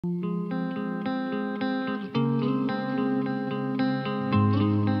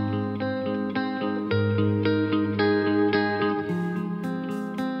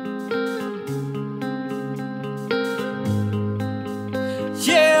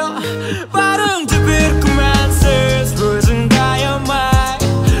Barыңды бер күмәнсіз, өзіңді аямай.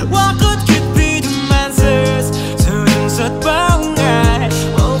 Уақыт кетпейді мәнсіз, сөзің сатпа оңай.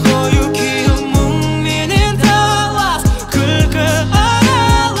 Ол қою күйім мұң менен талас, күлкі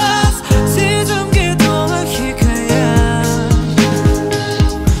аралас, сезімге толы хикая.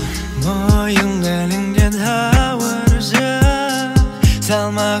 Мойың әліңден ауыржы,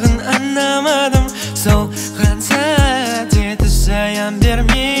 салмағын анамадым, солған сәт еді саян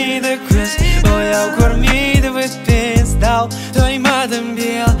бермейді көз, ояу көрмейді өтпес дау, тоймадым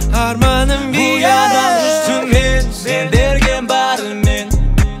бел, арманым бел. Ұядан үстімен, сен берген барымен,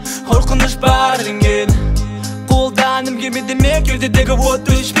 қорқыныш бар деген, қолданым келме демек, кеудедегі от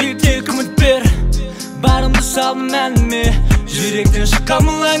өшпей тек үміт бер. Барымды салдым әніме, жүректен шыққан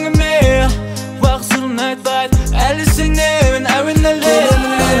бұл әңгіме, уақытын айтпайды, әлі сенемін әуен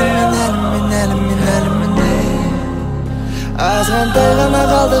Азғантай ғана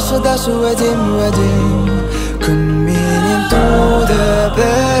қалды шыдашы уәдем Күн менен туды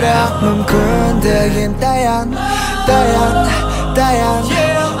бірақ мүмкіндігін Таян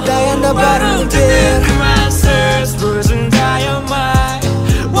да барыңды бер күмәнсіз, өзіңді аямай.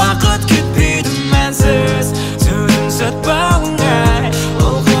 Уақыт кетпейді мәнсіз, сөзің сатпа оңай.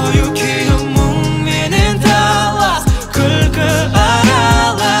 Ол қою күйім мұң менен талас, күлкі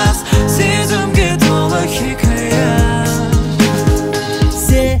аралас, сезімге толы хикая.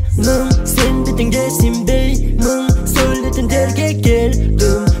 Sen dedinge сенбеймін, сөйлетіндерге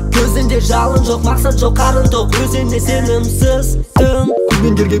келдім. Көзінде жалын жоқ, мақсат жоқ, қарын тоқ, өзіне сенімсіз тым.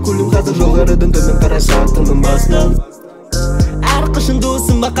 Күнгендерге күлім қазір жоғарыдан төмен қарашатының басынан. Әр қышын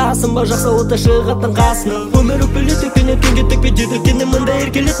досым ба, қасым ба, жақсылықта шығатын қасынан. Өмір өкпелі төккенен түнге төкпе жетіркені мында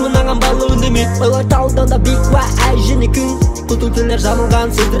еркелет, мұнаған балы үндемет. Ойлар таудан да бик уа, әй жені күн. Құтыл тілер жанылған,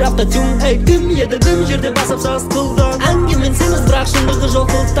 сөздір автотюн. Әй кім еді дым жерде басып сас қылдан. Әңгімен сеніз бірақ шындығы жоқ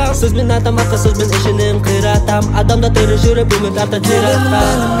қылтам. Сөзбен атамаққа, сөзбен ішінен қиратам. Адамда тірі жүріп өмір тарта тиратам.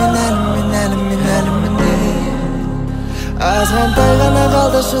 Азғантай ғана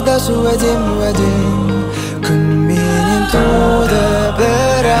қалды шыдашы уәдем Күн менен туды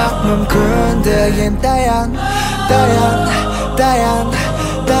бірақ мүмкіндігін Таян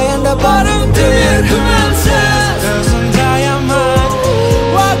да барыңды бер күмәнсіз,